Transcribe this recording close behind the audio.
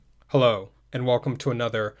Hello, and welcome to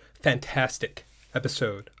another fantastic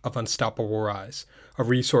episode of Unstoppable Rise, a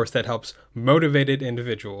resource that helps motivated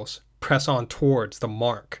individuals press on towards the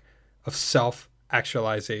mark of self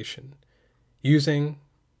actualization using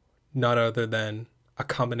none other than a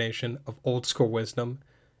combination of old school wisdom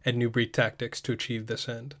and new breed tactics to achieve this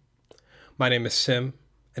end. My name is Sim,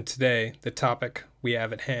 and today the topic we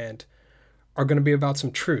have at hand are going to be about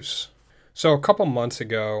some truths. So, a couple months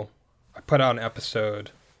ago, I put out an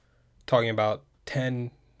episode talking about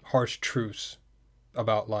 10 harsh truths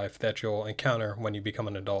about life that you'll encounter when you become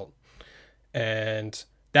an adult. And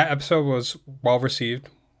that episode was well received,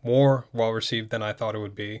 more well received than I thought it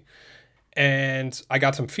would be. And I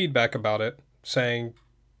got some feedback about it saying,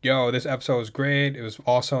 yo, this episode was great. It was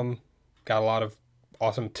awesome. Got a lot of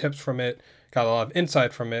awesome tips from it, got a lot of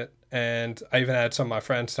insight from it. And I even had some of my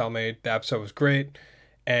friends tell me the episode was great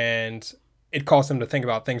and it caused them to think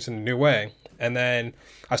about things in a new way. And then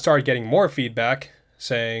I started getting more feedback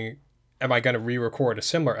saying, am I going to re-record a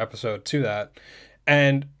similar episode to that?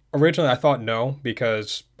 And originally I thought no,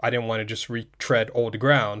 because I didn't want to just retread old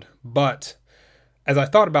ground. But as I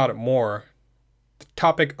thought about it more, the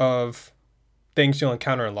topic of things you'll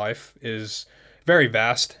encounter in life is very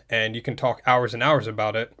vast and you can talk hours and hours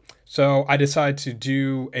about it. So I decided to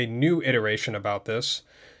do a new iteration about this.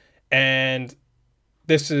 And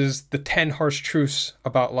this is the 10 harsh truths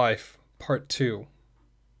about life. Part 2.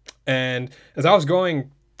 And as I was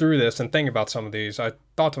going through this and thinking about some of these, I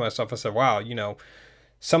thought to myself, I said, wow,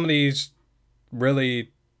 some of these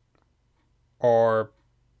really are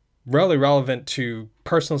really relevant to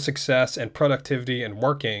personal success and productivity and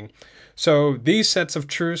working. So these sets of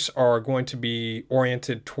truths are going to be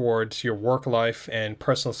oriented towards your work life and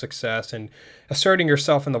personal success and asserting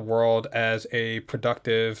yourself in the world as a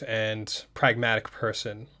productive and pragmatic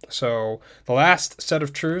person. So the last set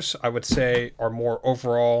of truths I would say are more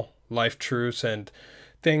overall life truths and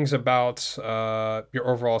things about your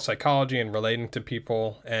overall psychology and relating to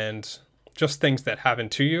people and just things that happen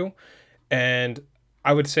to you. And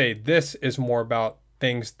I would say this is more about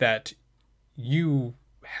things that you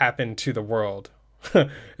happen to the world,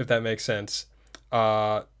 if that makes sense.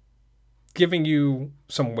 Giving you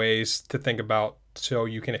some ways to think about so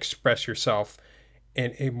you can express yourself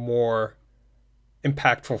in a more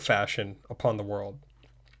impactful fashion upon the world.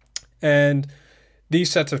 And these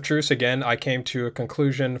sets of truths, again, I came to a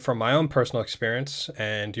conclusion from my own personal experience,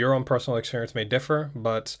 and your own personal experience may differ,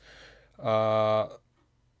 but a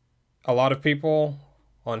lot of people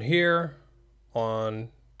on here, on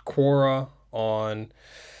Quora, on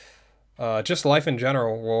just life in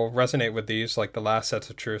general will resonate with these, like the last sets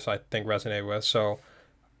of truths I think resonate with. So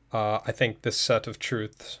I think this set of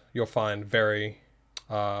truths you'll find very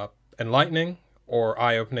enlightening or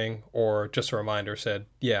eye-opening or just a reminder said,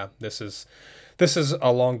 yeah, this is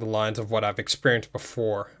along the lines of what I've experienced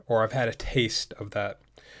before, or I've had a taste of that.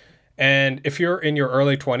 And if you're in your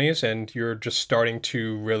early 20s and you're just starting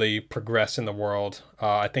to really progress in the world,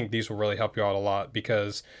 I think these will really help you out a lot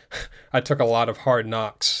because I took a lot of hard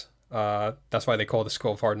knocks. That's why they call it the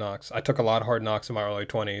School of Hard Knocks. I took a lot of hard knocks in my early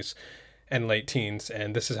 20s and late teens,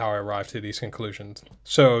 and this is how I arrived to these conclusions.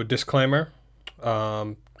 So, disclaimer,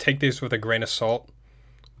 take these with a grain of salt,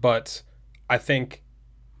 but I think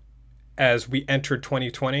as we enter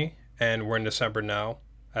 2020, and we're in December now,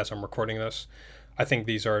 as I'm recording this, I think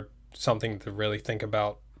these are something to really think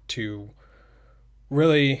about to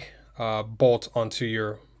really bolt onto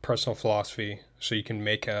your personal philosophy so you can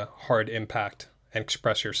make a hard impact and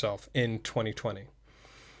express yourself in 2020.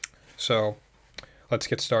 So let's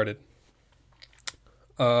get started.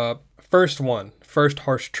 First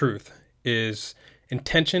harsh truth is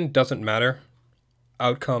intention doesn't matter,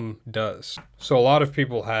 outcome does. So a lot of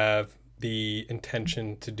people have the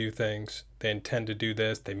intention to do things. They intend to do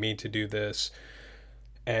this. They mean to do this.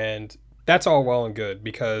 And that's all well and good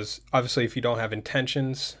because obviously if you don't have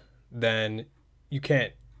intentions, then you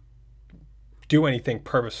can't do anything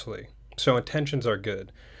purposefully. So intentions are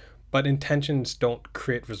good, but intentions don't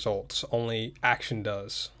create results. Only action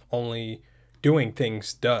does. Only doing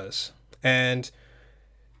things does. And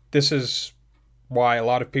this is why a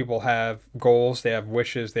lot of people have goals, they have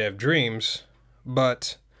wishes, they have dreams,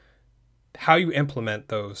 but how you implement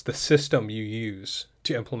those, the system you use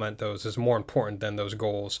to implement those is more important than those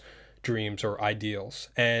goals, dreams, or ideals.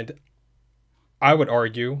 And I would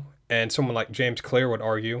argue, and someone like James Clear would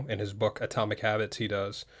argue in his book Atomic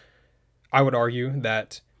Habits, I would argue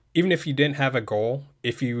that even if you didn't have a goal,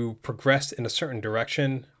 if you progressed in a certain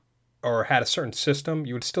direction or had a certain system,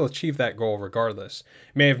 you would still achieve that goal regardless.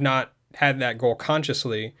 You may have not had that goal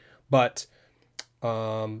consciously, but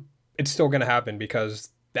it's still going to happen because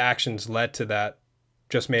the actions led to that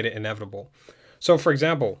just made it inevitable. So, for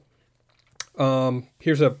example,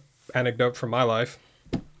 here's a anecdote from my life.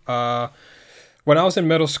 When I was in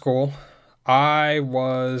middle school, I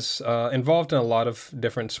was involved in a lot of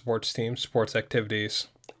different sports teams, sports activities,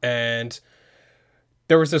 and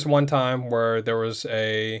there was this one time where there was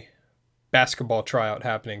a basketball tryout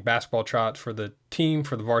happening, basketball tryout for the team,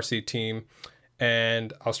 for the varsity team,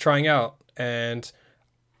 and I was trying out, and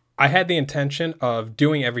I had the intention of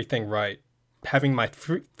doing everything right, having my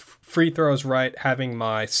free throws right, having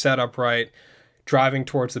my setup right, driving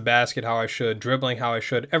towards the basket how I should, dribbling how I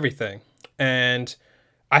should, everything. And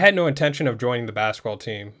I had no intention of joining the basketball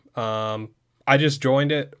team. I just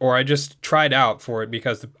joined it, or I just tried out for it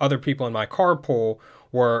because the other people in my carpool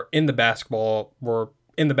were in the basketball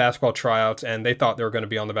tryouts, and they thought they were going to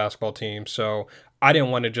be on the basketball team. So I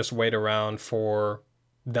didn't want to just wait around for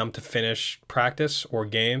them to finish practice or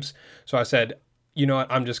games. So I said, you know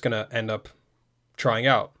what, I'm just going to end up trying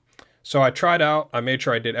out. So I tried out. I made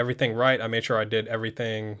sure I did everything right. I made sure I did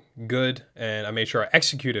everything good, and I made sure I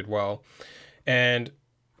executed well. And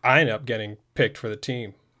I ended up getting picked for the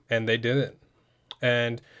team, and they did it.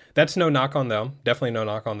 And that's no knock on them. Definitely no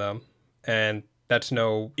knock on them. And that's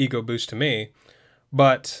no ego boost to me.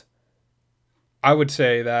 But I would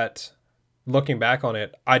say that looking back on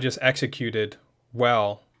it, I just executed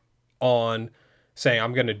well on saying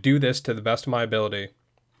I'm going to do this to the best of my ability.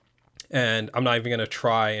 And I'm not even going to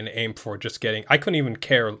try and aim for just getting, I couldn't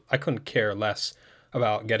care less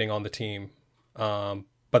about getting on the team.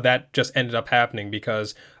 But that just ended up happening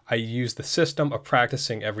because I used the system of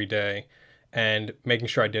practicing every day and making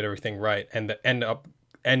sure I did everything right. And the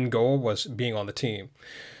end goal was being on the team.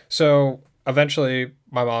 So eventually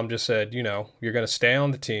my mom just said, you know, you're going to stay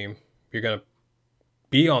on the team. You're going to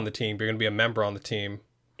be on the team. You're going to be a member on the team.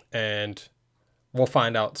 And we'll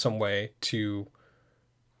find out some way to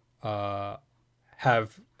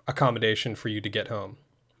have accommodation for you to get home.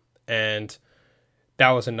 And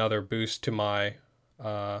that was another boost to my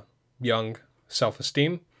young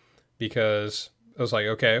self-esteem, because it was like,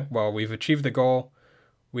 okay, well, we've achieved the goal.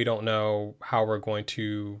 We don't know how we're going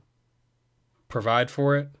to provide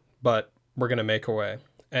for it, but we're going to make a way.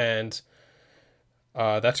 And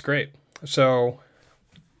that's great. So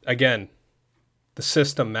again, the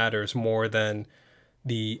system matters more than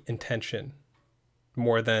the intention,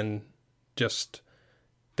 more than just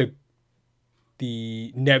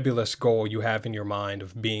the nebulous goal you have in your mind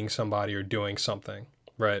of being somebody or doing something,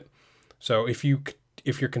 right? So if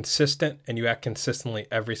you're consistent and you act consistently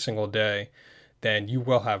every single day, then you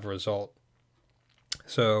will have a result.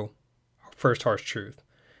 So first harsh truth,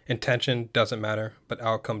 intention doesn't matter, but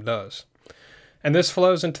outcome does. And this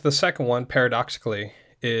flows into the second one, paradoxically,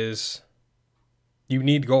 is you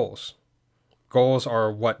need goals. Goals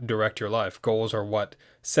are what direct your life. Goals are what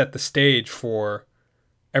set the stage for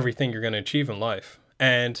everything you're going to achieve in life.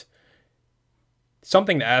 And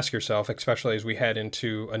something to ask yourself, especially as we head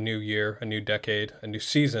into a new year, a new decade, a new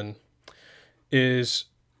season, is,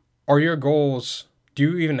 are your goals, do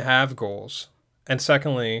you even have goals? And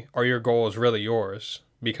secondly, are your goals really yours?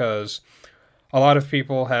 Because a lot of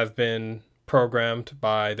people have been programmed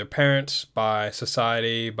by their parents, by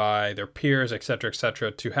society, by their peers,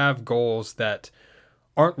 etc., to have goals that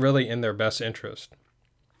aren't really in their best interest.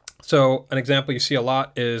 So an example you see a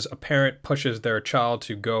lot is a parent pushes their child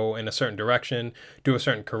to go in a certain direction, do a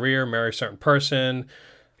certain career, marry a certain person,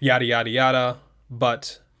 yada, yada, yada.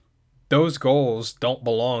 But those goals don't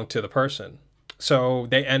belong to the person. So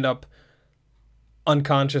they end up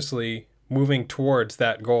unconsciously moving towards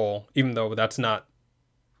that goal, even though that's not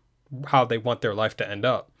how they want their life to end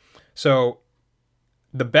up. So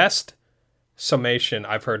the best summation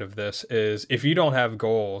I've heard of this is, if you don't have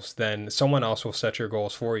goals, then someone else will set your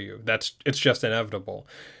goals for you. It's just inevitable.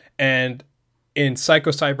 And in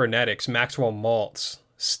psychocybernetics, Maxwell Maltz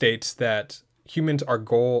states that humans are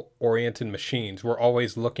goal-oriented machines. We're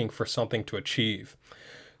always looking for something to achieve.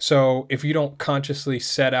 So if you don't consciously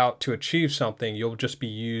set out to achieve something, you'll just be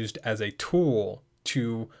used as a tool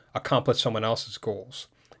to accomplish someone else's goals.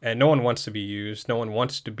 And no one wants to be used. No one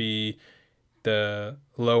wants to be the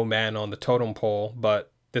low man on the totem pole,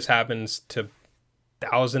 but this happens to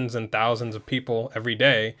thousands and thousands of people every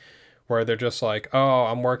day, where they're just like, oh,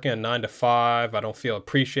 I'm working a 9 to 5, I don't feel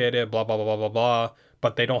appreciated, blah, blah, blah, blah, blah, blah,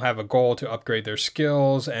 but they don't have a goal to upgrade their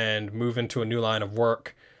skills and move into a new line of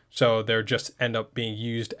work. So they're just end up being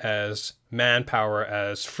used as manpower,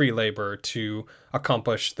 as free labor to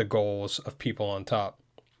accomplish the goals of people on top.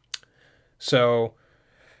 So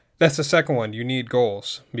that's the second one. You need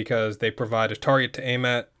goals because they provide a target to aim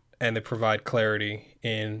at, and they provide clarity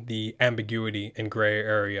in the ambiguity and gray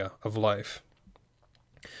area of life.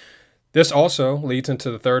 This also leads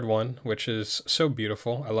into the third one, which is so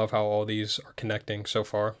beautiful. I love how all these are connecting so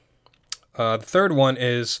far. The third one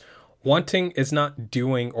is wanting is not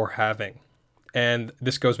doing or having. And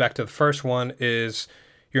this goes back to the first one is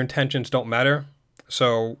your intentions don't matter.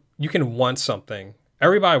 So you can want something.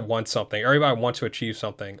 Everybody wants something. Everybody wants to achieve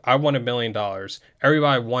something. I want $1 million.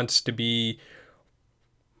 Everybody wants to be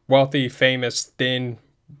wealthy, famous, thin,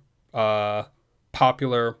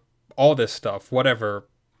 popular, all this stuff, whatever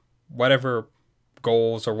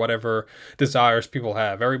goals or whatever desires people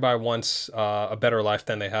have. Everybody wants a better life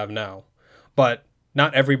than they have now. But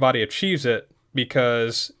not everybody achieves it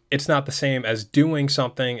because it's not the same as doing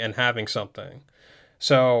something and having something.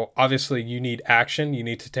 So obviously you need action, you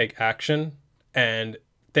need to take action, and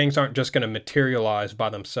things aren't just going to materialize by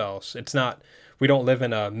themselves. It's not, we don't live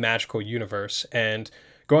in a magical universe. And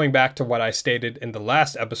going back to what I stated in the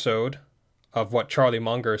last episode of what Charlie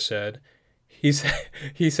Munger said, he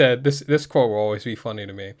said this quote will always be funny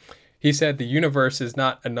to me. He said the universe is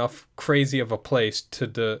not enough crazy of a place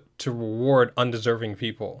to reward undeserving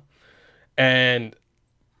people. And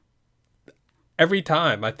every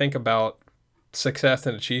time I think about success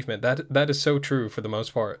and achievement, that is so true for the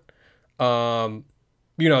most part.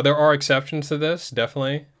 There are exceptions to this,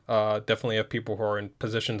 definitely. Definitely have people who are in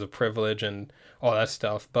positions of privilege and all that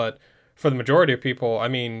stuff. But for the majority of people, I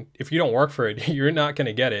mean, if you don't work for it, you're not going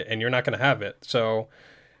to get it and you're not going to have it. So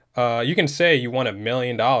you can say you want $1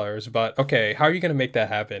 million, but okay, how are you going to make that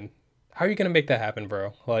happen? How are you going to make that happen,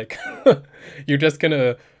 bro? Like, you're just going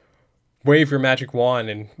to wave your magic wand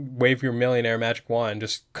and wave your millionaire magic wand, and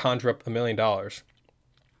just conjure up $1 million.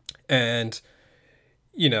 And,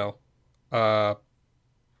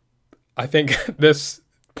 I think this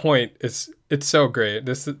point it's so great.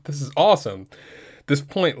 This is awesome. This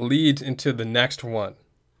point leads into the next one,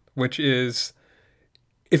 which is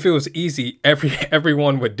if it was easy,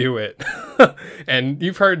 everyone would do it. And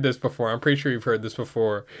you've heard this before. I'm pretty sure you've heard this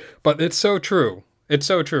before, but it's so true. It's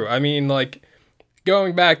so true. I mean, like,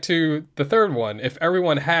 going back to the third one, if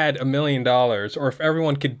everyone had $1 million, or if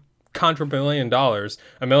everyone could conjure $1 million, $1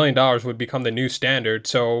 million would become the new standard.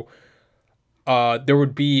 So there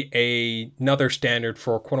would be another standard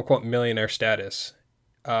for quote unquote millionaire status.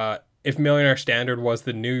 If millionaire standard was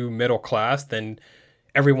the new middle class, then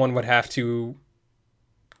everyone would have to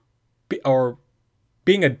or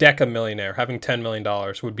being a deca millionaire, having $10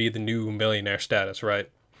 million would be the new millionaire status, right?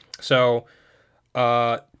 So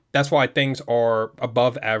that's why things are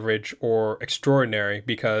above average or extraordinary,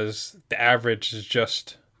 because the average is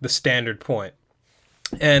just the standard point.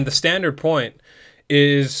 And the standard point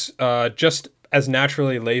is just as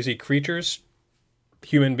naturally lazy creatures,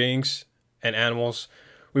 human beings and animals,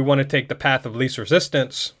 we want to take the path of least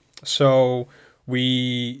resistance. So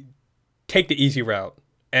we take the easy route.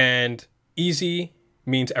 And easy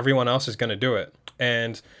means everyone else is going to do it.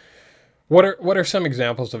 And what are some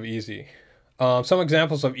examples of easy? Some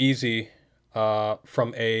examples of easy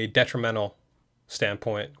from a detrimental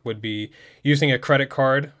standpoint would be using a credit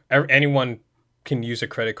card. Anyone can use a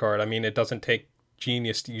credit card. I mean, it doesn't take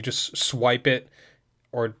genius. You just swipe it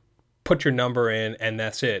or put your number in and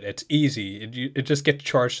that's it. It's easy. It just gets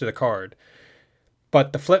charged to the card.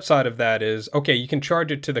 But the flip side of that is, okay, you can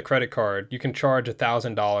charge it to the credit card. You can charge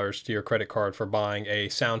 $1,000 to your credit card for buying a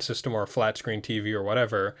sound system or a flat screen TV or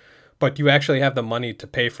whatever, but you actually have the money to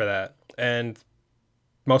pay for that. And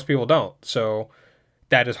most people don't. So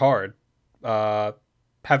that is hard.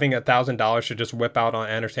 Having $1,000 to just whip out on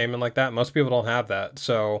entertainment like that, most people don't have that.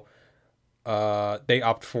 So they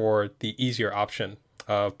opt for the easier option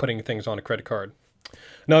of putting things on a credit card.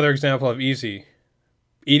 Another example of easy,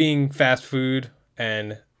 eating fast food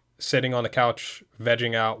and sitting on the couch,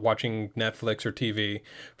 vegging out, watching Netflix or TV,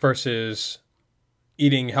 versus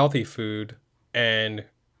eating healthy food and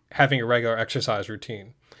having a regular exercise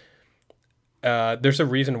routine. There's a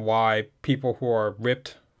reason why people who are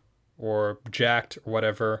ripped or jacked or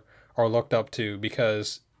whatever are looked up to,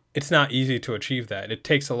 because it's not easy to achieve that. It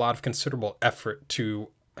takes a lot of considerable effort to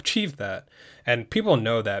achieve that. And people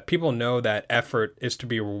know that. People know that effort is to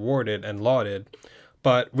be rewarded and lauded.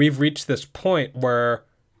 But we've reached this point where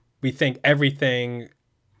we think everything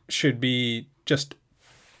should be just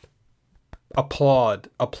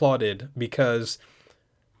applauded because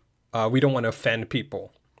we don't want to offend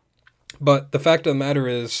people. But the fact of the matter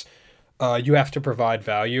is, you have to provide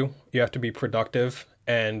value. You have to be productive.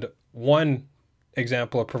 And one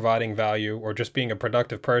example of providing value or just being a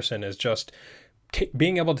productive person is just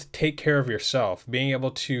being able to take care of yourself, being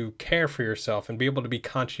able to care for yourself, and be able to be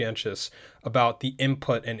conscientious about the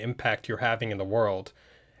input and impact you're having in the world.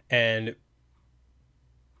 And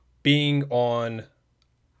being on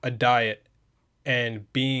a diet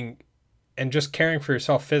and being and just caring for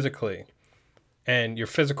yourself physically and your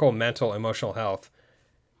physical, mental, emotional health,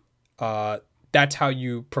 that's how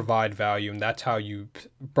you provide value, and that's how you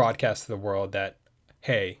broadcast to the world that,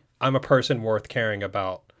 hey, I'm a person worth caring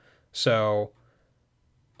about. So,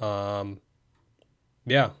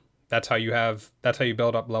 yeah, that's how you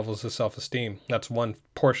build up levels of self-esteem. That's one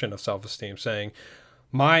portion of self-esteem, saying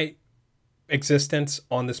my existence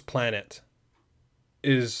on this planet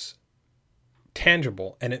is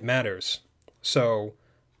tangible and it matters. So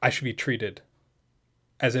I should be treated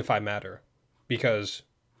as if I matter, because,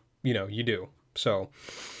 you do. So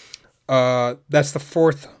that's the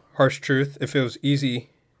fourth harsh truth. If it was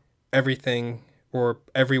easy, everything or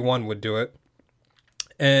everyone would do it.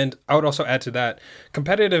 And I would also add to that,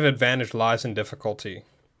 competitive advantage lies in difficulty.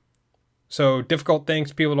 So difficult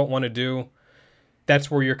things people don't want to do,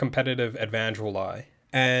 that's where your competitive advantage will lie.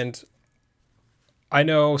 And I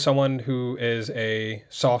know someone who is a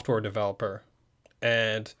software developer,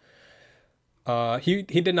 and he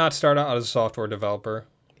did not start out as a software developer.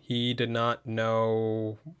 He did not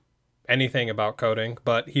know anything about coding,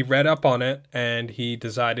 but he read up on it and he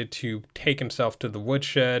decided to take himself to the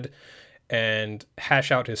woodshed and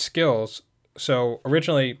hash out his skills. So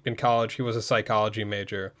originally in college, he was a psychology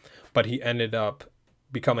major, but he ended up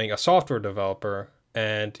becoming a software developer,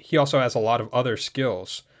 and he also has a lot of other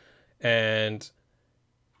skills. And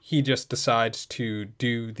he just decides to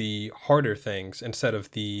do the harder things instead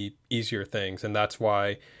of the easier things. And that's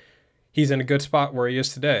why he's in a good spot where he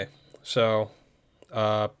is today. So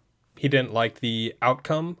he didn't like the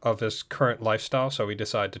outcome of his current lifestyle, so he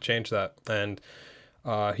decided to change that. And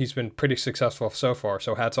he's been pretty successful so far,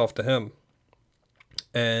 so hats off to him.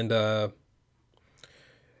 And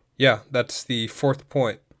yeah, that's the fourth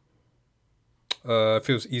point. If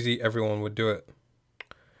it was easy, everyone would do it.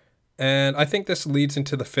 And I think this leads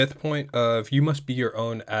into the fifth point of you must be your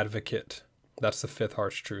own advocate. That's the fifth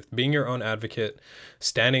harsh truth. Being your own advocate,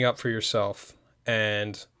 standing up for yourself,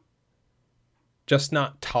 and just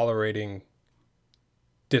not tolerating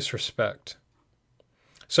disrespect.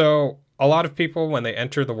 So a lot of people, when they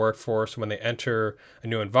enter the workforce, when they enter a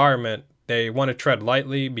new environment, they want to tread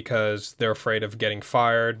lightly because they're afraid of getting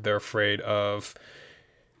fired. They're afraid of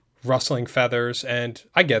rustling feathers. And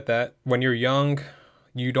I get that. When you're young,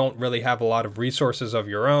 you don't really have a lot of resources of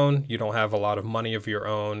your own. You don't have a lot of money of your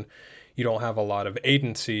own. You don't have a lot of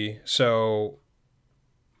agency. So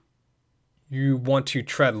you want to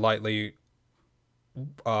tread lightly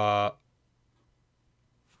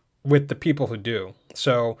with the people who do.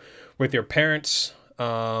 So with your parents,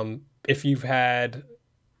 if you've had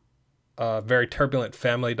very turbulent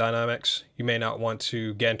family dynamics, you may not want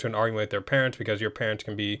to get into an argument with their parents, because your parents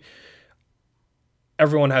can be,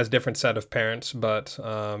 everyone has a different set of parents, but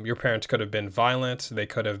your parents could have been violent, they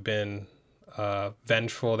could have been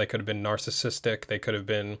vengeful, they could have been narcissistic, they could have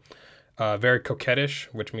been very coquettish,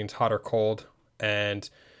 which means hot or cold, and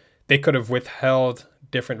they could have withheld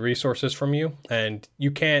different resources from you, and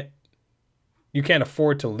you can't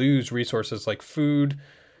afford to lose resources like food,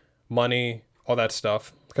 money, all that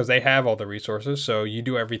stuff, because they have all the resources. So you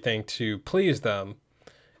do everything to please them,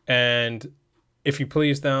 and if you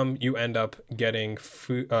please them, you end up getting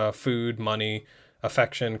food, money,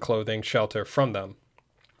 affection, clothing, shelter from them.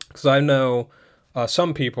 Because I know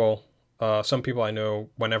some people I know,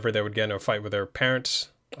 whenever they would get into a fight with their parents,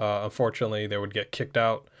 unfortunately, they would get kicked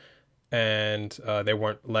out, and they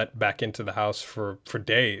weren't let back into the house for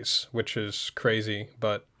days, which is crazy,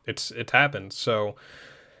 but it happens. So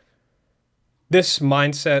this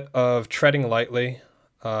mindset of treading lightly,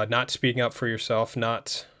 not speaking up for yourself,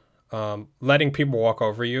 not letting people walk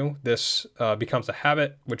over you, this becomes a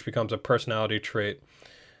habit, which becomes a personality trait.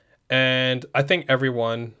 And I think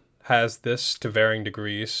everyone has this to varying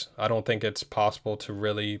degrees. I don't think it's possible to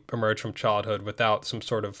really emerge from childhood without some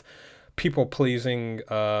sort of people-pleasing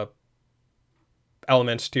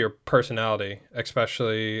elements to your personality,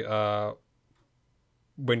 especially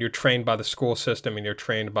when you're trained by the school system and you're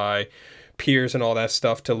trained by peers and all that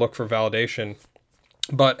stuff to look for validation.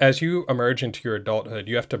 But as you emerge into your adulthood,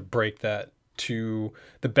 you have to break that to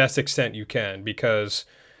the best extent you can, because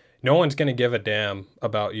no one's going to give a damn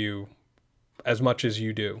about you as much as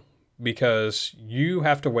you do, because you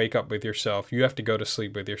have to wake up with yourself. You have to go to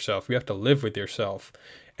sleep with yourself. You have to live with yourself,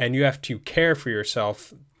 and you have to care for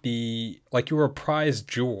yourself like you were a prized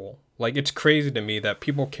jewel. Like, it's crazy to me that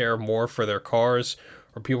people care more for their cars,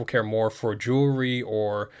 or people care more for jewelry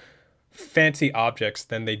or fancy objects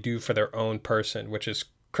than they do for their own person, which is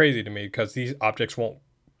crazy to me, because these objects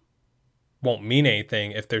won't mean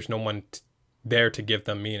anything if there's no one there to give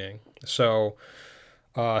them meaning. So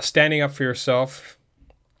standing up for yourself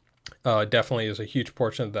definitely is a huge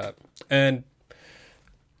portion of that. And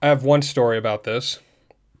I have one story about this.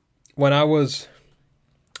 When I was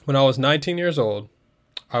 19 years old,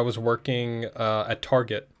 I was working at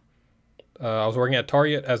Target. I was working at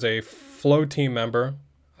Target as a flow team member.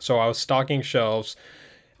 So I was stocking shelves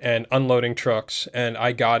and unloading trucks. And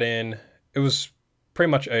I got in. It was pretty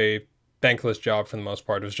much a thankless job for the most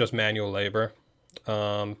part. It was just manual labor.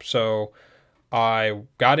 So I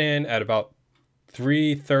got in at about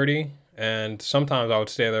 3:30, and sometimes I would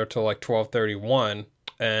stay there till like 12:31,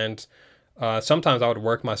 and sometimes I would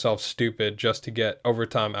work myself stupid just to get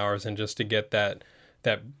overtime hours and just to get that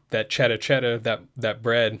cheddar that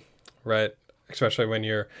bread, right? Especially when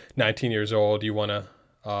you're 19 years old, you want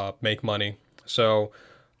to make money. So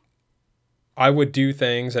I would do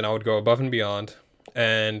things and I would go above and beyond,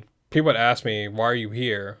 and people would ask me, "Why are you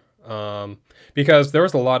here?" Because there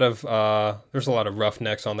was a lot of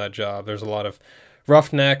roughnecks on that job. There's a lot of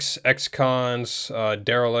roughnecks, ex-cons,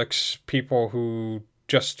 derelicts, people who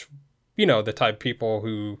just, the type of people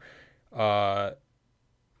who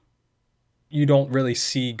you don't really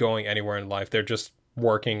see going anywhere in life. They're just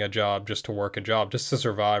working a job just to work a job, just to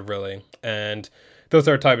survive, really. And those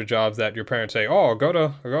are the type of jobs that your parents say, "Oh, go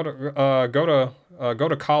to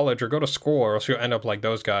college or go to school, or else you'll end up like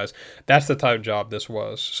those guys." That's the type of job this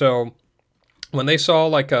was. So when they saw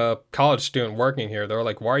like a college student working here, they were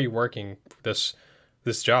like, "Why are you working this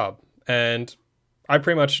job?" And I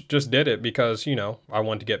pretty much just did it because I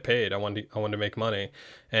wanted to get paid. I wanted to make money,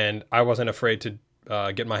 and I wasn't afraid to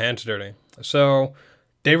get my hands dirty. So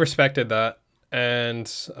they respected that, and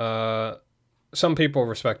some people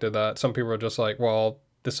respected that. Some people were just like, "Well,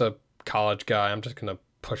 this is a college guy. I'm just gonna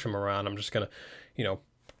push him around. I'm just gonna,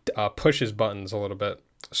 push his buttons a little bit."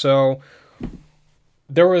 So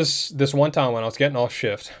there was this one time when I was getting off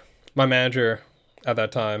shift. My manager at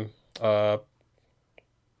that time, I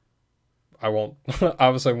won't,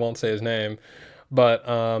 obviously won't say his name, but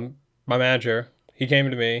my manager, he came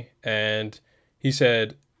to me and he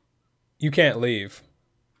said, "You can't leave.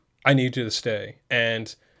 I need you to stay."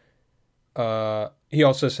 And he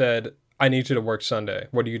also said, "I need you to work Sunday.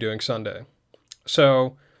 What are you doing Sunday?"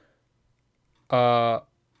 So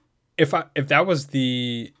if that was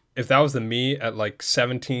the me at like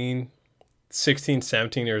 16,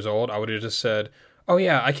 17 years old, I would have just said, "Oh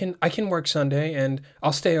yeah, I can work Sunday and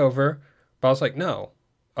I'll stay over." But I was like, "No.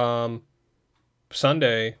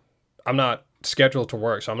 Sunday I'm not scheduled to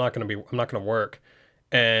work, so I'm not going to work."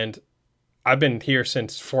 And I've been here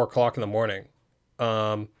since 4 o'clock in the morning.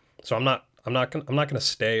 So I'm not going to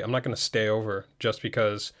stay. I'm not going to stay over just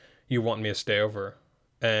because you want me to stay over.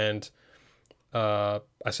 And I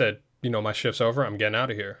said, "My shift's over. I'm getting out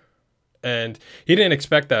of here." And he didn't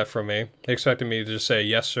expect that from me. He expected me to just say,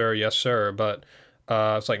 "Yes, sir. Yes, sir." But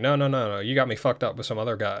it's like, no, no, no, no. You got me fucked up with some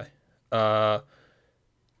other guy.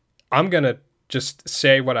 I'm going to just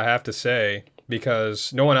say what I have to say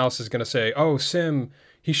because no one else is going to say, "Oh, Sim,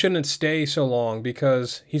 he shouldn't stay so long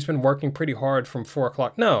because he's been working pretty hard from 4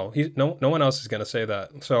 o'clock." No, no one else is going to say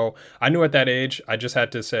that. So I knew at that age, I just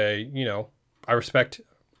had to say, I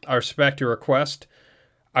respect your request.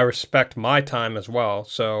 I respect my time as well.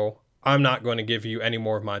 So I'm not going to give you any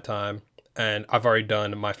more of my time. And I've already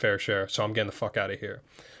done my fair share. So I'm getting the fuck out of here.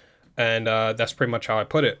 And that's pretty much how I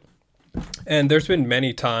put it. And there's been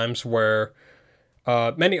many times where,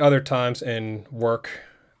 many other times in work,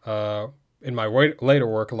 in my later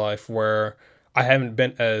work life where I haven't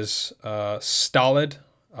been as stolid.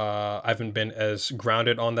 I haven't been as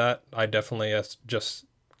grounded on that. I definitely have just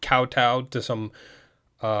kowtowed to some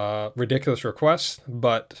ridiculous requests.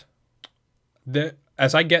 But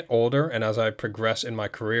as I get older and as I progress in my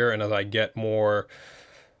career and as I get more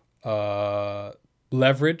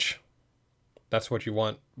leverage, that's what you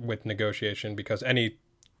want with negotiation, because any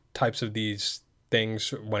types of these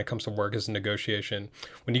things when it comes to work is negotiation.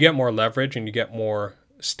 When you get more leverage and you get more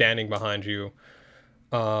standing behind you,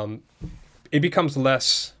 it becomes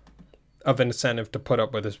less of an incentive to put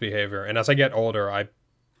up with this behavior. And as I get older, I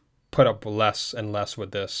put up less and less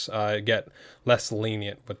with this. I get less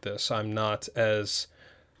lenient with this. I'm not as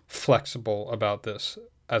flexible about this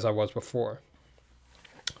as I was before.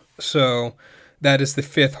 So that is the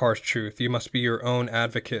fifth harsh truth. You must be your own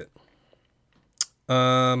advocate.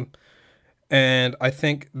 And I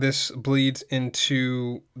think this bleeds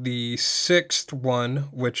into the sixth one,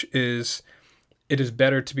 which is, it is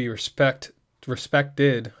better to be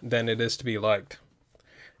respected than it is to be liked.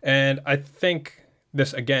 And I think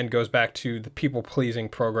this again goes back to the people-pleasing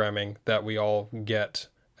programming that we all get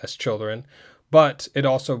as children, but it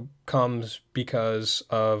also comes because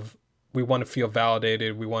of we want to feel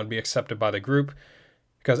validated, we want to be accepted by the group,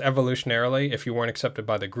 Because evolutionarily, if you weren't accepted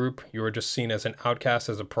by the group, you were just seen as an outcast,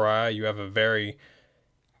 as a pariah. You have a very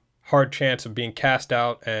hard chance of being cast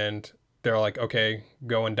out, and they're like, okay,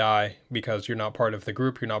 go and die because you're not part of the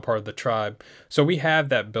group, you're not part of the tribe. So we have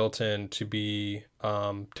that built in to be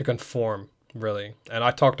to conform, really. And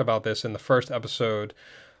I talked about this in the first episode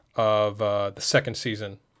of the second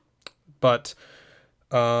season. But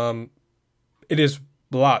it is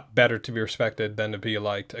a lot better to be respected than to be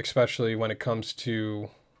liked, especially when it comes to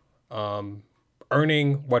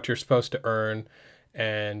earning what you're supposed to earn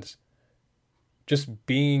and just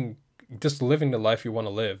living the life you want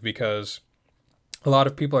to live, because a lot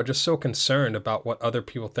of people are just so concerned about what other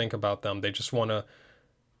people think about them. They just want to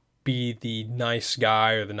be the nice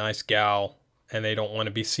guy or the nice gal, and they don't want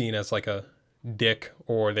to be seen as like a dick,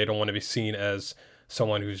 or they don't want to be seen as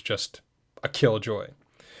someone who's just a killjoy.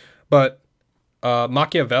 But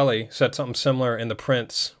Machiavelli said something similar in The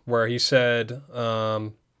Prince, where he said,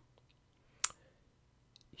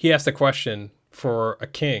 he asked the question for a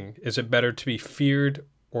king, is it better to be feared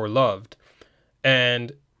or loved?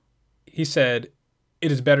 And he said,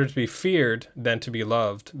 it is better to be feared than to be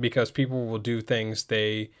loved, because people will do things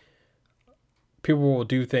to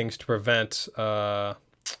prevent,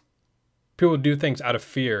 people will do things out of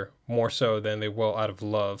fear more so than they will out of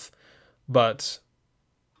love. But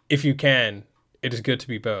if you can, it is good to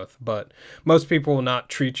be both. But most people will not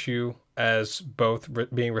treat you as both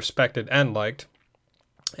being respected and liked.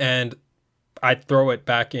 And I throw it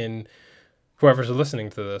back in whoever's listening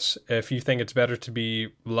to this. If you think it's better to be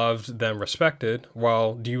loved than respected,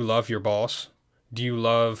 well, do you love your boss? Do you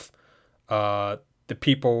love the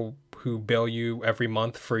people who bill you every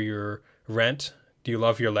month for your rent? Do you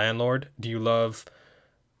love your landlord? Do you love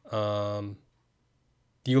the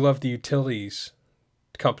utilities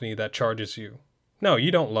company that charges you? No,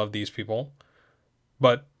 you don't love these people,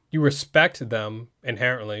 but you respect them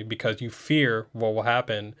inherently because you fear what will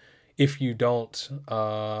happen if you don't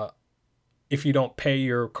pay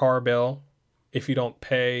your car bill, if you don't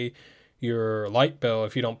pay your light bill,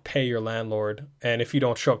 if you don't pay your landlord, and if you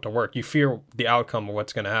don't show up to work. You fear the outcome of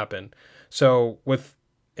what's going to happen. So with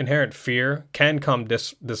inherent fear can come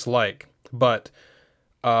dislike. But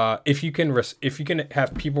if you can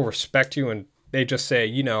have people respect you and they just say,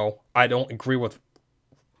 I don't agree with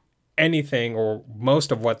anything or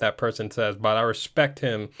most of what that person says, but I respect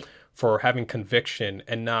him for having conviction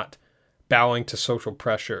and not bowing to social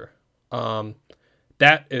pressure.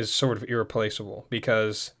 That is sort of irreplaceable,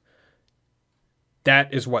 because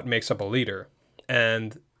that is what makes up a leader.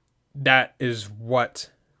 And that is what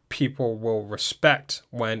people will respect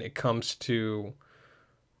when it comes to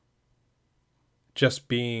just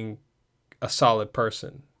being a solid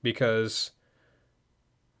person, because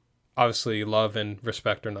obviously love and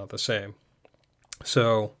respect are not the same.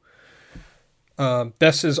 So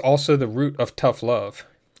this is also the root of tough love.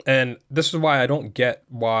 And this is why I don't get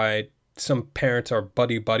why some parents are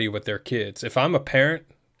buddy-buddy with their kids. If I'm a parent,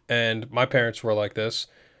 and my parents were like this,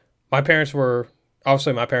 my parents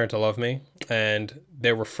love me, and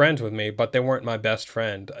they were friends with me, but they weren't my best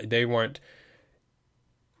friend. They would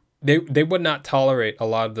not tolerate a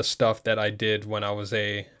lot of the stuff that I did when I was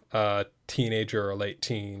a teenager or late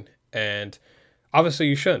teen. And obviously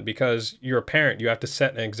you shouldn't, because you're a parent. You have to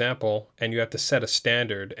set an example and you have to set a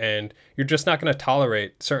standard, and you're just not going to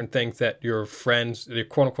tolerate certain things that your friends, your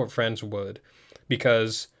quote unquote friends, would,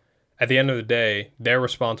 because at the end of the day, they're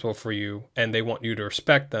responsible for you and they want you to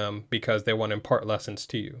respect them because they want to impart lessons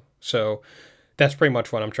to you. So that's pretty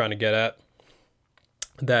much what I'm trying to get at,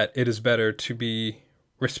 that it is better to be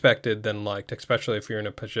respected than liked, especially if you're in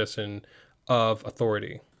a position of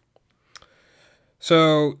authority.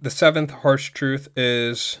 So the seventh harsh truth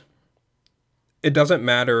is, it doesn't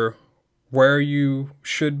matter where you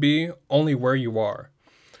should be, only where you are.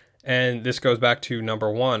 And this goes back to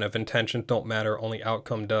number one of intentions don't matter, only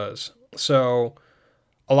outcome does. So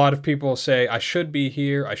a lot of people say, I should be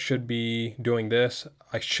here, I should be doing this,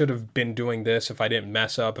 I should have been doing this if I didn't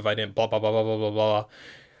mess up, if I didn't blah, blah, blah, blah, blah, blah, blah.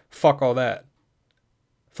 Fuck all that.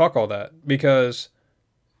 Fuck all that. Because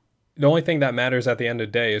the only thing that matters at the end of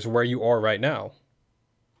the day is where you are right now.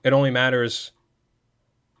 It only matters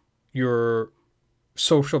your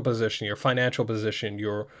social position, your financial position,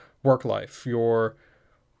 your work life, your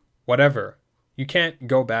whatever. You can't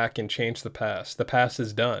go back and change the past. The past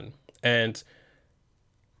is done. And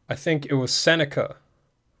I think it was Seneca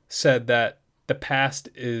said that the past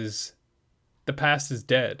is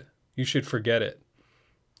dead. You should forget it.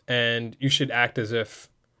 And you should act as if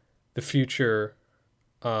the future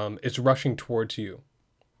is rushing towards you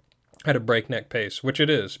at a breakneck pace, which it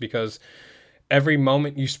is, because Every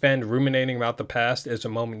moment you spend ruminating about the past is a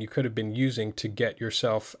moment you could have been using to get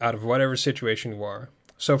yourself out of whatever situation you are.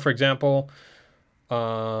 So, for example,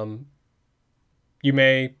 you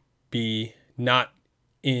may be not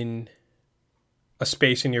in a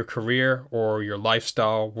space in your career or your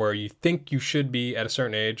lifestyle where you think you should be at a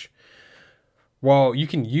certain age. Well, you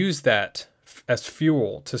can use that as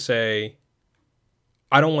fuel to say,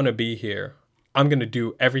 I don't want to be here. I'm going to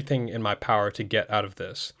do everything in my power to get out of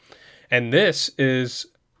this. And this is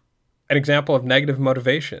an example of negative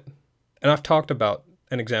motivation. And I've talked about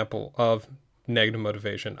an example of negative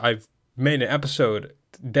motivation. I've made an episode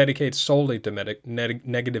dedicated solely to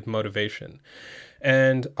negative motivation.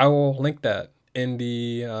 And I will link that in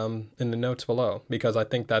the notes below, because I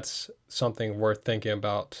think that's something worth thinking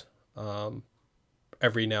about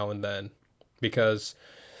every now and then, because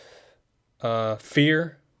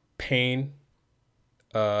fear, pain,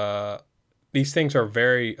 these things are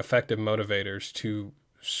very effective motivators to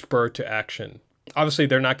spur to action. Obviously,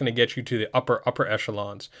 they're not going to get you to the upper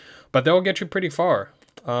echelons, but they'll get you pretty far.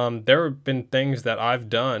 There have been things that I've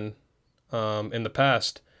done in the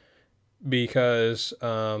past because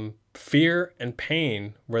fear and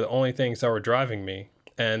pain were the only things that were driving me,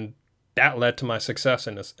 and that led to my success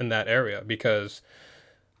in that area, because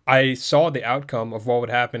I saw the outcome of what would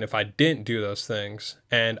happen if I didn't do those things,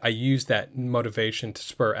 and I used that motivation to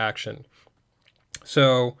spur action.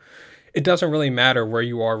 So it doesn't really matter where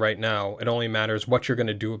you are right now. It only matters what you're going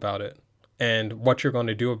to do about it. And what you're going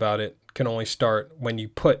to do about it can only start when you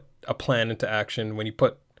put a plan into action, when you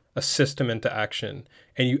put a system into action,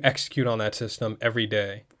 and you execute on that system every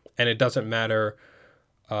day. And it doesn't matter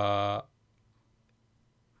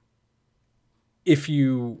if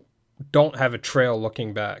you don't have a trail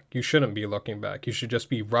looking back. You shouldn't be looking back. You should just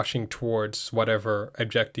be rushing towards whatever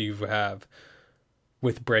objective you have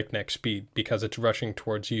with breakneck speed, because it's rushing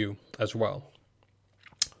towards you as well.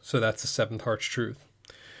 So that's the seventh harsh truth.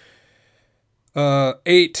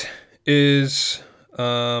 8 is,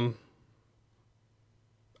 I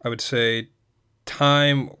would say,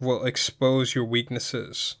 time will expose your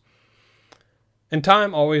weaknesses. And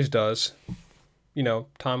time always does.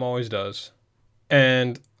 Time always does.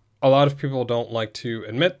 And a lot of people don't like to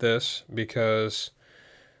admit this because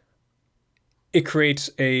it creates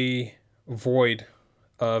a void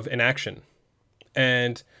of inaction.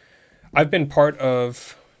 And I've been part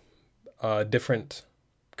of different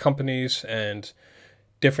companies and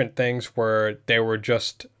different things where there were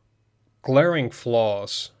just glaring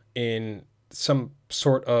flaws in some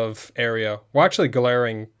sort of area. Well, actually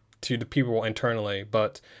glaring to the people internally,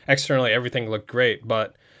 but externally everything looked great.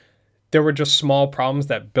 But there were just small problems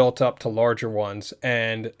that built up to larger ones,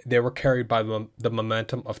 and they were carried by the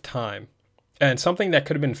momentum of time. And something that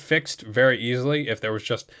could have been fixed very easily if there was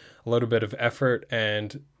just a little bit of effort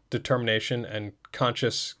and determination and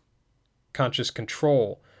conscious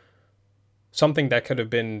control. Something that could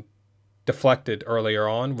have been deflected earlier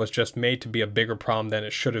on was just made to be a bigger problem than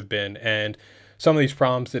it should have been. And some of these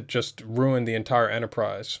problems that just ruined the entire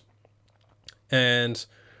enterprise. And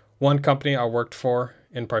one company I worked for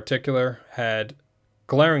in particular had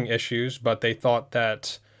glaring issues, but they thought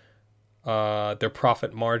that their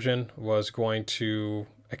profit margin was going to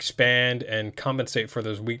expand and compensate for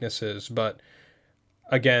those weaknesses. But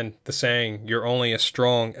again, the saying, you're only as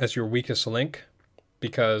strong as your weakest link,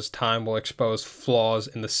 because time will expose flaws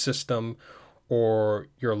in the system or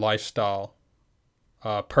your lifestyle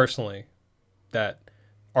personally that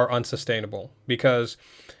are unsustainable. Because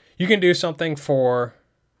you can do something for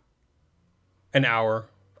an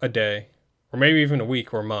hour, a day, or maybe even a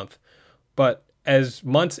week or a month, but as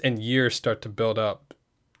months and years start to build up,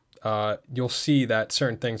 you'll see that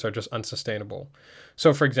certain things are just unsustainable.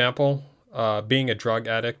 So, for example, being a drug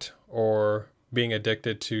addict or being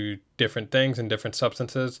addicted to different things and different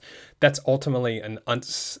substances, that's ultimately an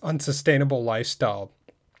unsustainable lifestyle,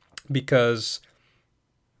 because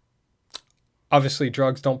obviously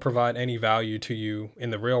drugs don't provide any value to you in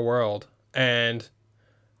the real world. And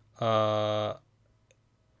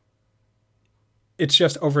it's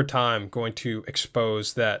just over time going to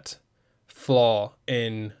expose that flaw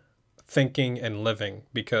in thinking and living,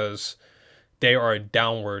 because they are a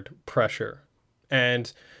downward pressure.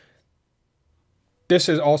 And this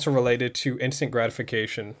is also related to instant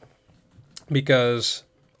gratification, because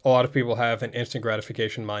a lot of people have an instant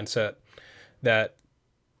gratification mindset that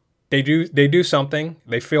they do something,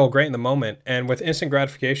 they feel great in the moment. And with instant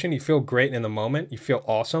gratification, you feel great in the moment, you feel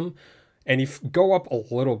awesome, and you go up a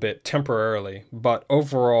little bit temporarily, but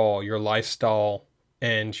overall your lifestyle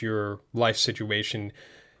and your life situation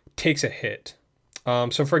takes a hit.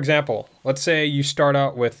 So, for example, let's say you start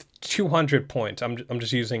out with 200 points. I'm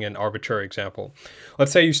just using an arbitrary example.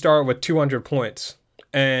 Let's say you start with 200 points,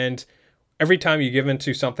 and every time you give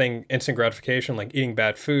into something instant gratification, like eating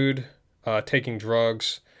bad food, taking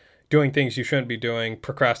drugs, doing things you shouldn't be doing,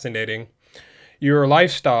 procrastinating, your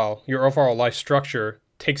lifestyle, your overall life structure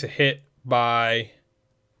takes a hit by,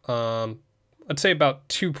 let's say, about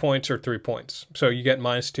 2 points or 3 points. So you get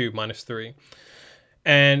 -2,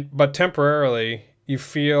 -3. But temporarily, you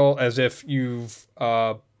feel as if you've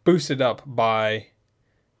boosted up by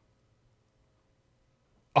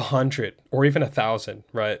 100 or even 1,000,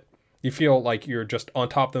 right? You feel like you're just on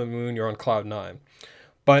top of the moon, you're on cloud nine.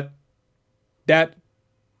 But that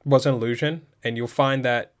was an illusion, and you'll find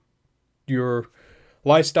that your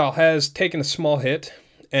lifestyle has taken a small hit,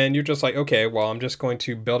 and you're just like, okay, well, I'm just going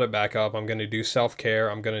to build it back up. I'm going to do self-care.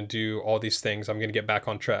 I'm going to do all these things. I'm going to get back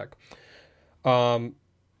on track.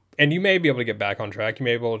 And you may be able to get back on track. You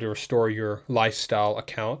may be able to restore your lifestyle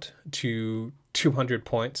account to 200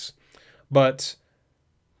 points. But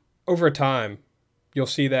over time, you'll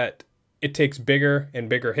see that it takes bigger and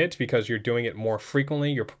bigger hits because you're doing it more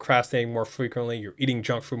frequently. You're procrastinating more frequently. You're eating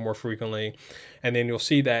junk food more frequently. And then you'll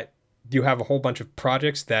see that you have a whole bunch of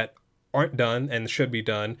projects that aren't done and should be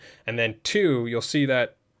done. And then two, you'll see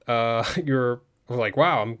that you're like,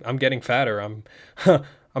 wow, I'm getting fatter. I'm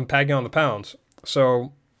packing on the pounds.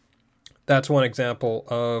 So that's one example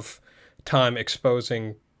of time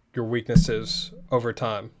exposing your weaknesses over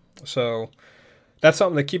time. So that's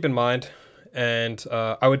something to keep in mind. And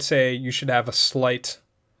I would say you should have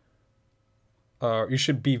you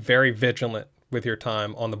should be very vigilant with your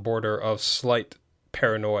time, on the border of slight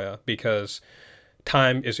paranoia, because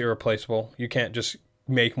time is irreplaceable. You can't just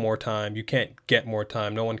make more time. You can't get more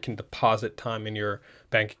time. No one can deposit time in your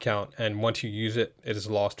bank account. And once you use it, it is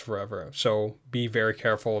lost forever. So be very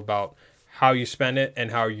careful about how you spend it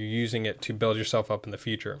and how you're using it to build yourself up in the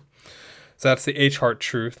future. So that's the H Heart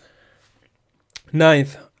truth.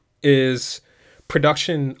 Ninth is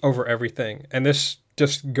production over everything. And this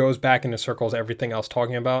just goes back into circles. Everything I was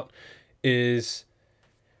talking about is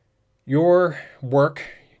your work,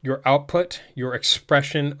 your output, your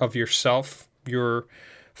expression of yourself, your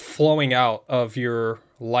flowing out of your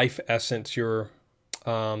life essence,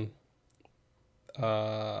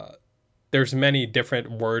 there's many different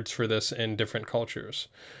words for this in different cultures.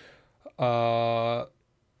 You're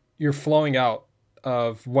flowing out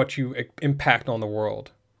of what you impact on the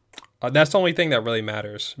world. That's the only thing that really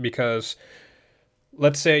matters, because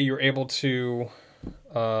let's say you're able to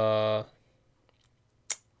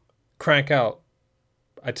crank out,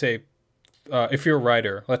 I'd say, if you're a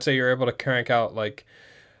writer, let's say you're able to crank out like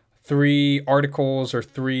 3 articles or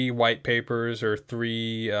 3 white papers or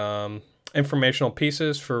 3 informational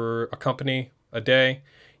pieces for a company a day.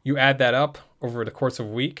 You add that up over the course of a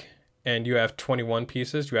week, and you have 21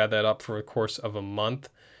 pieces. You add that up for the course of a month,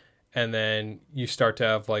 and then you start to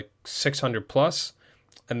have like 600 plus,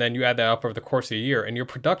 and then you add that up over the course of a year, and your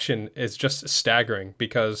production is just staggering,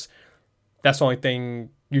 because that's the only thing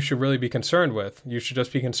you should really be concerned with. You should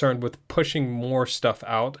just be concerned with pushing more stuff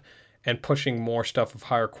out and pushing more stuff of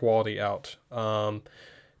higher quality out.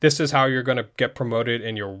 This is how you're going to get promoted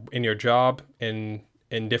in your job, in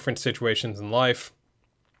different situations in life.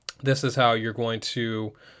 This is how you're going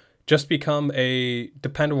to just become a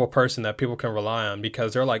dependable person that people can rely on,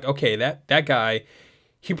 because they're like, okay, that guy,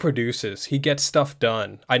 he produces, he gets stuff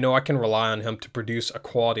done. I know I can rely on him to produce a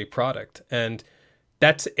quality product. And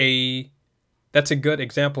that's a good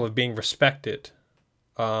example of being respected,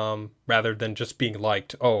 rather than just being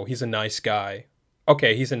liked. Oh, he's a nice guy.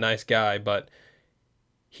 Okay, he's a nice guy, but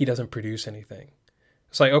he doesn't produce anything.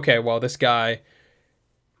 It's like, okay, well, this guy,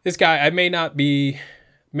 I may not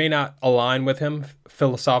align with him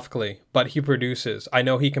philosophically, but he produces. I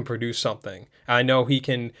know he can produce something. I know he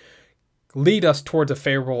can lead us towards a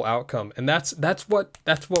favorable outcome. And that's what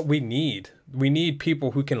we need. We need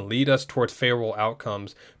people who can lead us towards favorable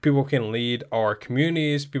outcomes. People who can lead our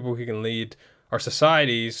communities, people who can lead our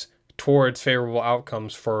societies towards favorable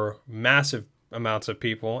outcomes for massive amounts of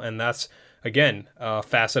people. And that's, again, a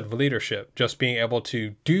facet of leadership. Just being able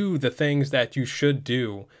to do the things that you should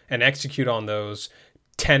do and execute on those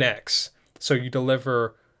 10x. So you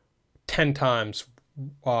deliver 10 times,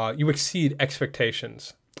 you exceed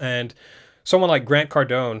expectations. And someone like Grant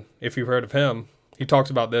Cardone, if you've heard of him, he talks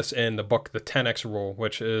about this in the book, The 10X Rule,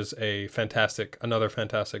 which is another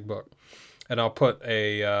fantastic book. And I'll put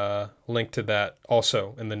a link to that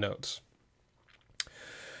also in the notes.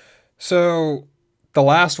 So the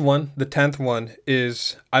last one, the 10th one,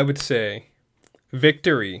 is, I would say,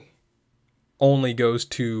 victory only goes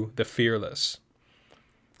to the fearless.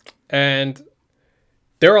 And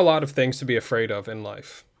There are a lot of things to be afraid of in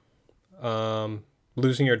life.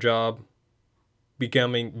 Losing your job,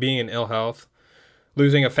 being in ill health,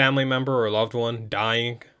 losing a family member or a loved one,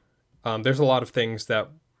 dying. There's a lot of things that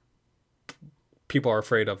people are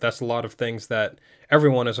afraid of. That's a lot of things that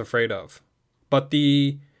everyone is afraid of. But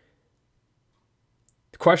the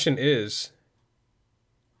question is,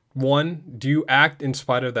 one, do you act in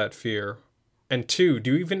spite of that fear? And two,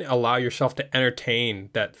 do you even allow yourself to entertain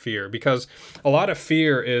that fear? Because a lot of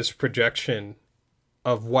fear is projection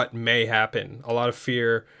of what may happen. A lot of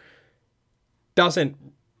fear doesn't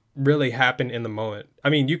really happen in the moment. I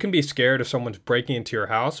mean, you can be scared if someone's breaking into your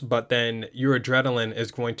house, but then your adrenaline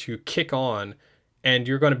is going to kick on and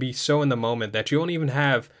you're going to be so in the moment that you don't even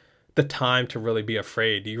have the time to really be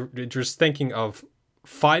afraid. You're just thinking of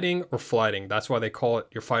fighting or flighting. That's why they call it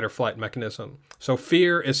your fight or flight mechanism. So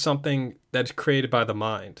fear is something that's created by the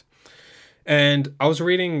mind. And I was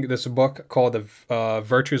reading this book called The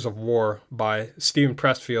Virtues of War by Steven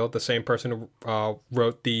Pressfield, the same person who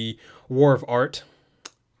wrote The War of Art.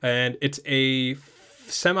 And it's a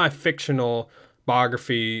semi-fictional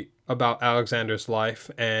biography about Alexander's life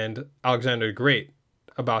and Alexander the Great,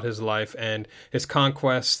 about his life and his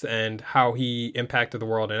conquests and how he impacted the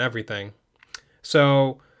world and everything.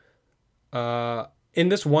 So in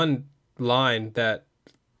this one line that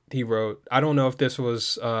he wrote, I don't know if this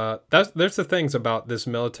was, there's the things about this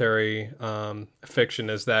military fiction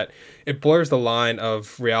is that it blurs the line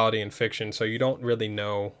of reality and fiction. So you don't really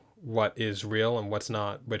know what is real and what's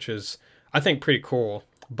not, which is, I think, pretty cool.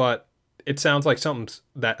 But it sounds like something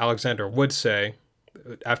that Alexander would say.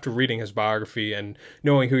 After reading his biography and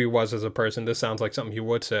knowing who he was as a person, this sounds like something he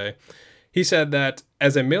would say. He said that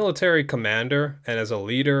as a military commander and as a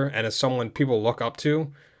leader and as someone people look up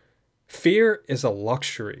to, fear is a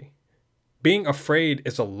luxury. Being afraid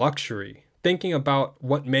is a luxury. Thinking about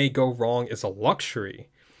what may go wrong is a luxury.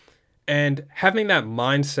 And having that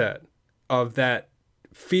mindset of that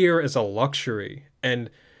fear is a luxury and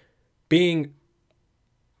being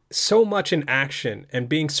so much in action and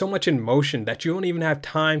being so much in motion that you don't even have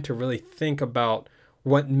time to really think about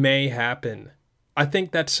what may happen. I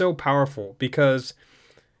think that's so powerful because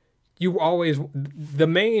you always, the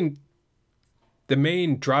main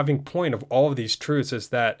driving point of all of these truths is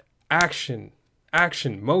that action,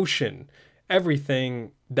 motion,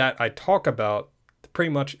 everything that I talk about pretty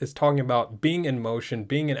much is talking about being in motion,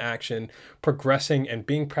 being in action, progressing and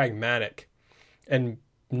being pragmatic and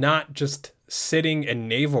not just sitting and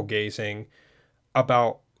navel gazing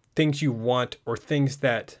about things you want or things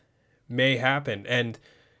that may happen. And,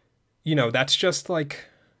 you know, that's just like,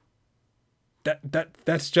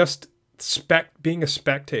 that's just being a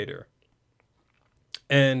spectator.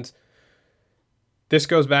 And this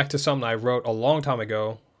goes back to something I wrote a long time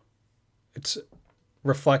ago. It's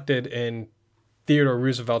reflected in Theodore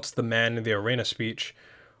Roosevelt's The Man in the Arena speech,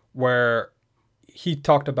 where he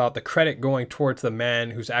talked about the credit going towards the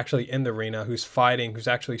man who's actually in the arena, who's fighting, who's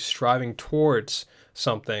actually striving towards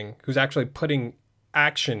something, who's actually putting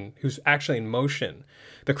action, who's actually in motion.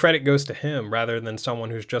 The credit goes to him rather than someone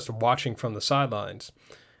who's just watching from the sidelines.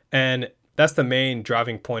 And that's the main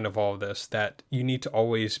driving point of all of this, that you need to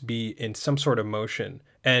always be in some sort of motion.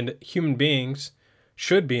 And human beings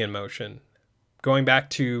should be in motion. Going back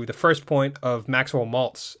to the first point of Maxwell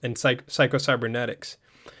Maltz in Psycho-Cybernetics,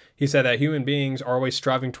 he said that human beings are always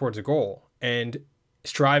striving towards a goal, and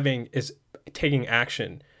striving is taking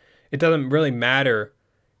action. It doesn't really matter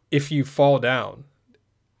if you fall down.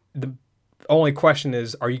 The only question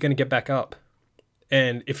is, are you going to get back up?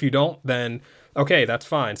 And if you don't, then okay, that's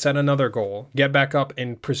fine. Set another goal. Get back up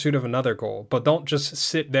in pursuit of another goal. But don't just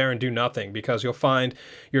sit there and do nothing, because you'll find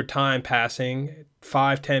your time passing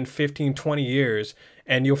 5, 10, 15, 20 years,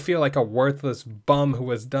 and you'll feel like a worthless bum who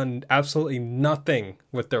has done absolutely nothing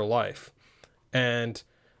with their life. And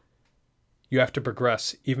you have to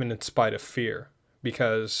progress even in spite of fear,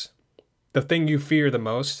 because the thing you fear the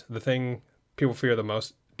most, the thing people fear the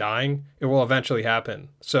most, dying, it will eventually happen.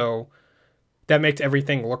 So that makes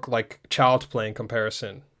everything look like child's play in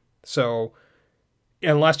comparison. So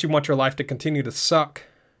unless you want your life to continue to suck,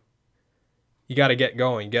 you got to get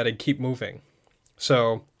going. You got to keep moving.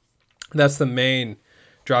 So that's the main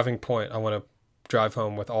driving point I want to drive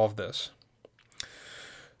home with all of this.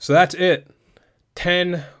 So that's it.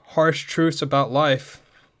 10 harsh truths about life,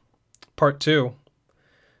 part 2.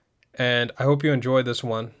 And I hope you enjoyed this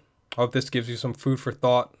one. I hope this gives you some food for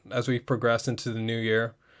thought as we progress into the new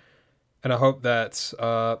year. And I hope that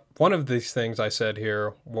one of these things I said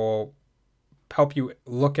here will help you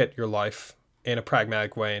look at your life in a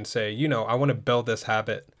pragmatic way and say, you know, I want to build this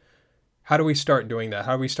habit. How do we start doing that?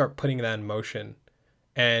 How do we start putting that in motion?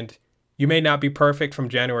 And You may not be perfect from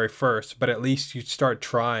January 1st, but at least you start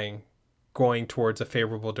trying, going towards a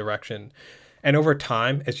favorable direction. And over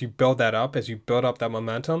time, as you build that up, as you build up that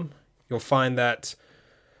momentum, you'll find that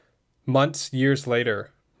months, years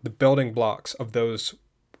later, the building blocks of those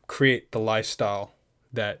create the lifestyle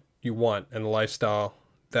that you want and the lifestyle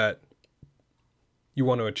that you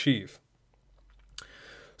want to achieve.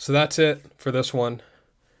 So that's it for this one.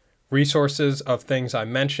 Resources of things I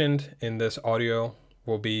mentioned in this audio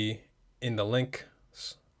will be in the links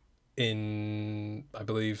in, I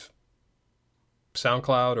believe,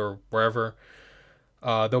 SoundCloud or wherever.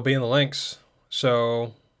 They'll be in the links.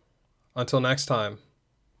 So until next time,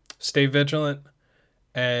 stay vigilant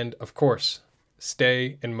and, of course,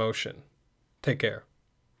 stay in motion. Take care.